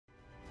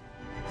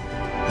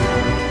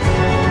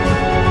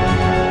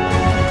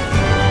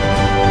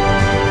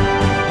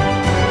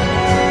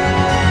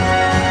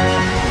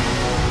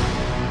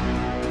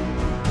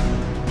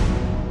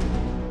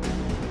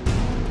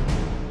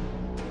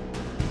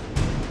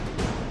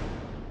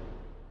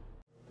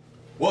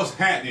What's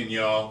happening,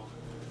 y'all?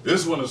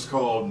 This one is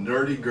called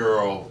Nerdy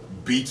Girl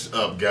Beats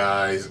Up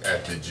Guys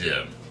at the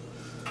Gym.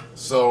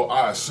 So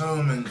I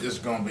assume it's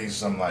gonna be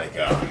some like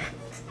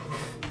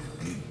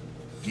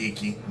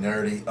geeky,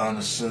 nerdy,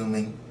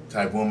 unassuming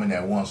type woman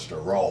that wants to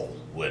roll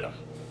with them.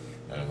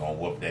 And they're gonna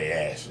whoop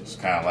their asses.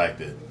 Kind of like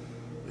the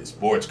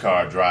sports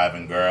car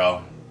driving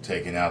girl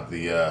taking out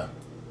the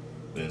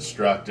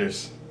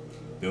instructors,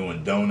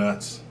 doing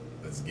donuts.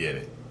 Let's get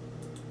it.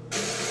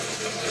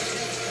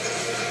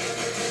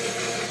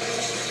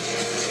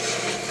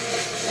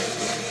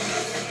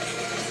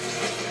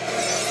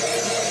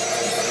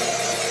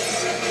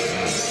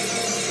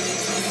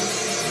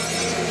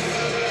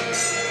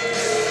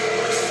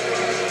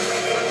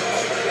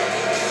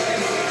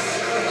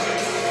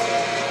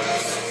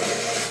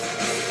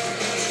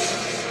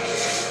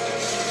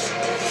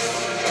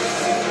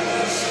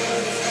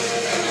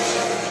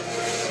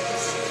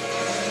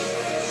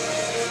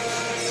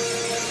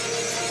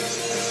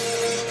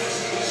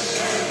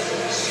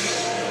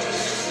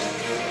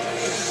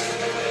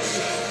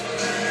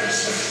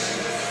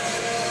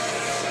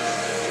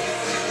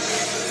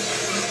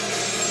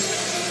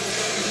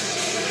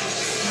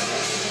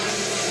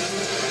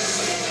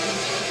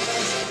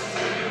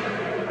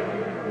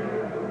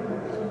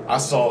 I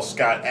saw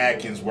Scott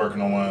Atkins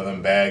working on one of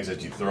them bags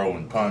that you throw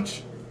and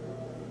punch.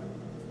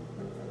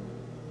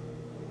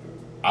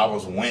 I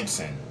was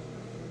wincing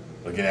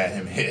looking at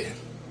him hit.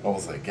 I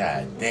was like,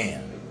 God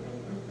damn.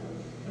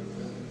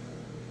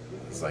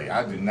 It's like,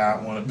 I do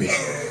not want to be.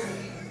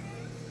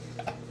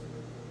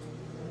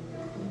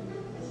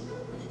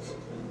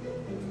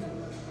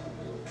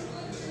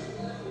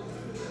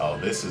 Oh,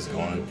 this is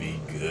going to be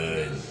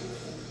good.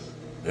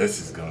 This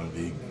is going to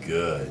be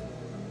good.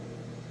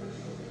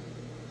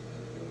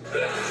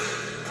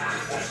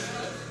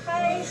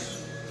 Hi,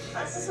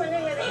 I was just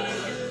wondering whether you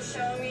can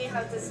show me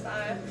how to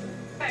start.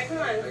 Alright, come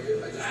on.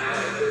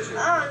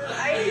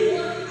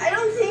 I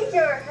don't think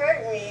you'll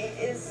hurt me.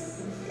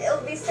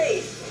 It'll be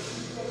safe.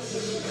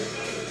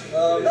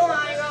 Go on.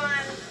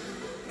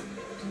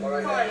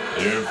 Come on.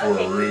 You're in for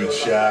a rude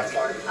shock.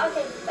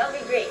 Okay, that'll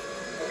be great.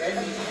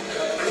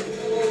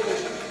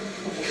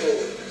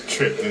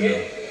 Tripped in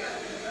there.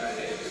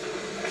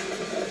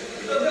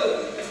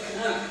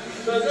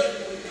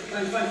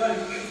 Fine.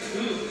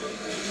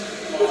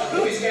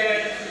 Don't be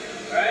scared.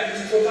 Alright,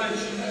 just go punch.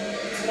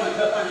 Come on,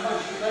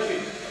 punch me.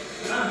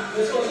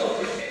 Let's go.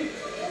 Okay?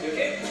 You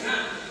okay?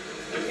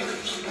 Okay.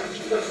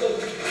 Go.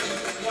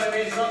 Come on, man,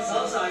 it's not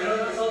salsa. You don't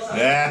know salsa.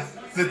 Yeah.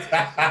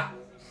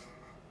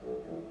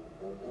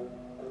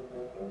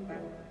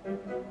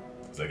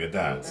 It's like a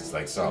dance. It's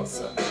like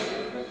salsa.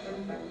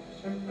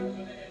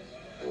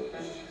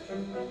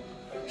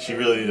 She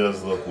really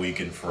does look weak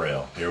and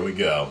frail. Here we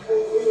go.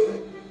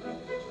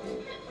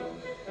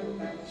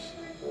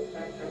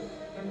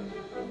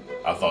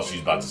 I thought she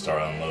was about to start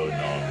unloading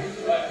on him.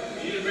 What?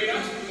 You need to bring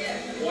up? Yeah.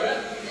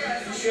 Water?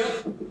 Yeah. Sure.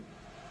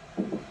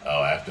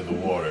 Oh, after the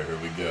water, here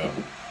we go.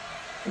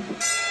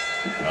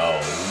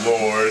 Oh,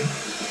 Lord.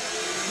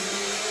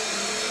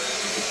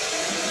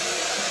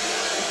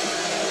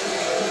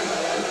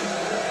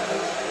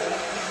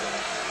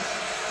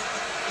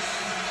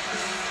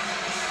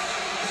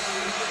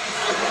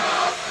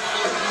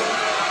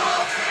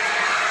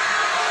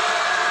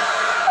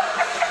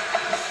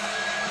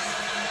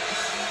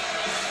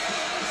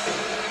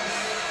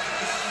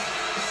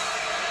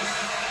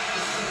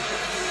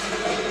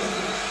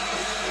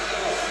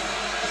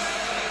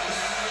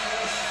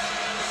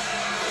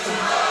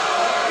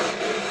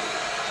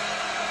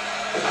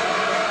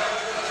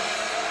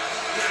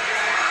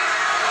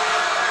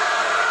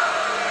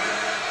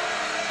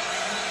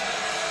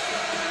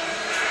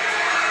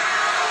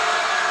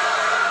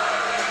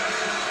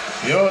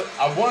 You know,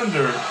 I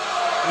wonder,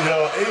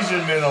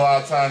 Asian men a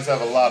lot of times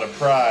have a lot of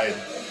pride.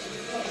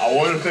 I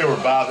wonder if they were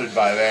bothered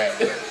by that.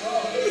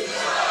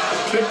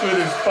 Kicked with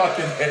his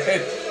fucking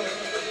head.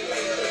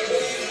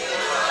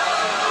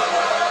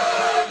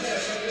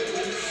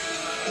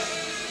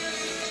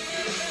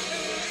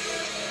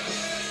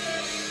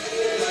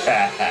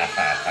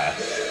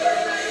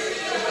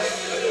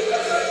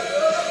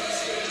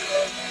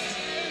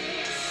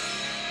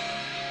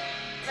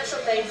 Special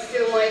thanks to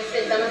my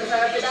fit Dana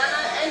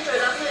and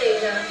Jordan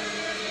Malaysia.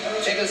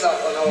 Check us out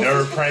on our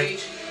Nerd Facebook prank. page.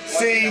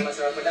 See? And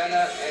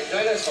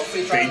join us for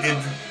free They trial.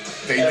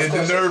 did the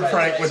nerd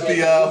prank with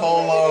the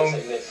whole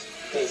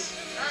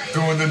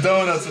doing the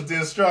donuts with the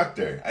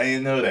instructor. I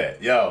didn't know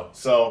that. Yo,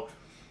 so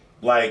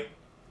like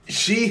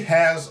she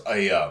has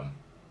I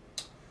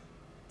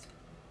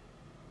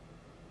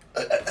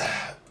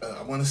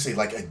want to say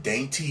like a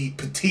dainty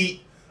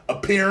petite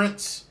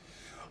appearance.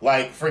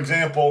 Like, for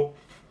example,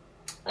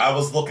 I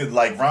was looking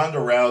like Ronda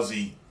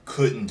Rousey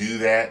couldn't do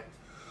that.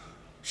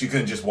 She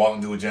couldn't just walk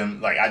into a gym.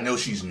 Like, I know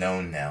she's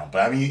known now,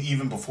 but I mean,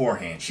 even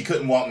beforehand, she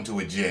couldn't walk into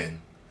a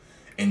gym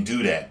and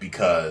do that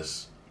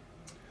because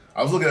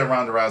I was looking at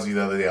Ronda Rousey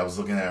the other day. I was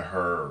looking at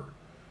her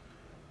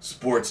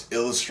Sports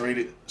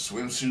Illustrated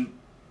swimsuit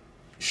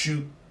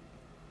shoot,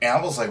 and I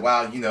was like,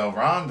 wow,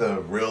 Ronda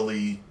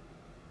really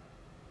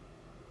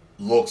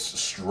looks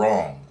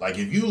strong. Like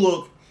if you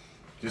look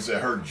just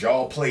at her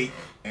jaw plate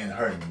and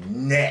her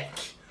neck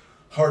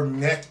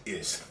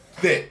is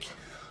thick.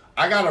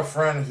 I got a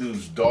friend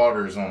whose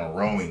daughter's on a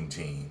rowing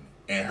team,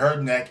 and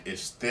her neck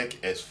is thick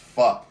as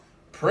fuck.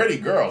 Pretty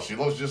girl. She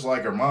looks just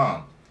like her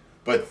mom,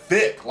 but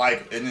thick.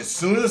 Like, and as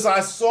soon as I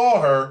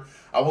saw her,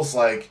 I was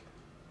like,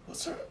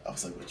 what's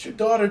your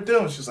daughter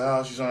doing? She's like,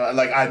 oh, she's on,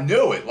 like, I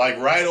knew it, like,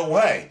 right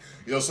away.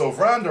 You know, so if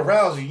Ronda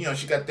Rousey, you know,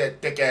 she got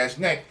that thick-ass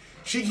neck,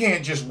 she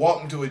can't just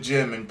walk into a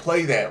gym and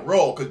play that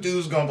role, because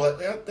dude's going to be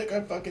like, how thick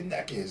her fucking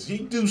neck is. She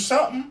do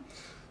something.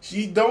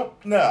 She don't,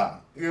 nah.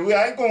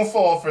 I ain't going to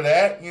fall for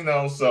that, you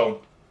know,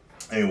 so.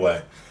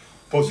 Anyway,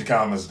 post your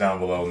comments down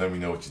below and let me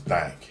know what you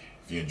think.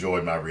 If you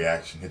enjoyed my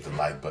reaction, hit the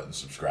like button,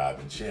 subscribe,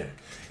 and share.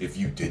 If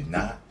you did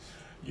not,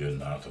 you're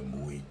not a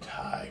Muay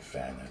Thai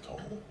fan at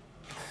all.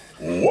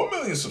 1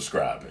 million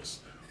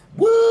subscribers.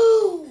 Woo!